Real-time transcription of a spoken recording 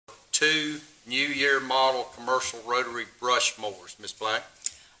2 New Year model commercial rotary brush mowers. Ms. Black?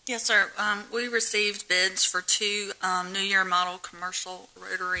 Yes, sir. We received bids for 2 New Year model commercial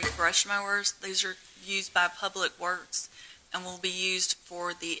rotary brush mowers. These are used by Public Works and will be used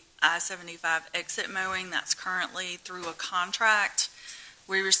for the I-75 exit mowing that's currently through a contract.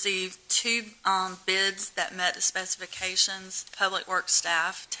 We received 2 bids that met the specifications. Public Works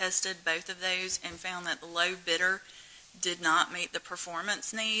staff tested both of those and found that the low bidder did not meet the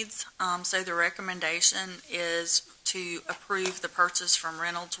performance needs. So the recommendation is to approve the purchase from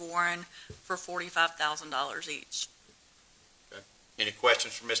Reynolds Warren for $45,000 each. Okay. Any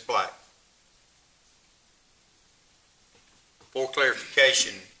questions for Ms. Black? For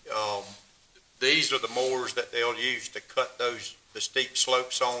clarification, these are the mowers that they'll use to cut the steep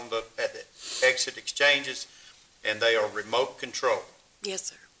slopes at the exit exchanges, and they are remote controlled. Yes,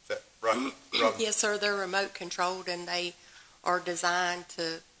 sir. Is that right? Yes, sir. They're remote controlled, and they are designed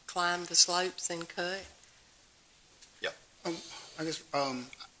to climb the slopes and cut. Yeah. I guess the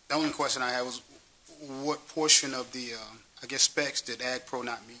only question I had was, what portion of the specs did Ag Pro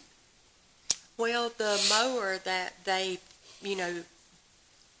not meet? Well, the mower that they,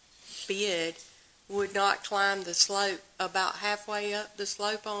 bid would not climb the slope. About halfway up the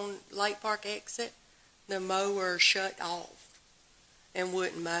slope on Lake Park exit, the mower shut off and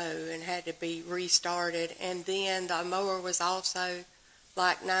wouldn't mow and had to be restarted. And then the mower was also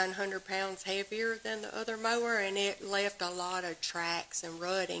like 900 pounds heavier than the other mower, and it left a lot of tracks and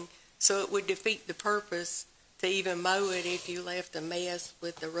rutting, so it would defeat the purpose to even mow it if you left a mess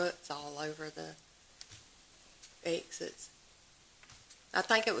with the ruts all over the exits. I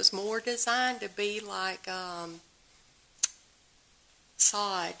think it was more designed to be like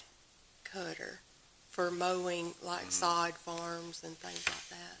sod cutter for mowing, like sod farms and things like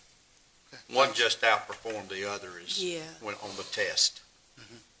that. Okay. One just outperformed the other went on the test.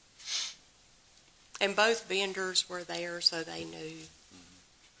 Mm-hmm. And both vendors were there, so they knew.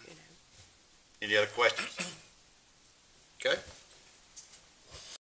 Any other questions?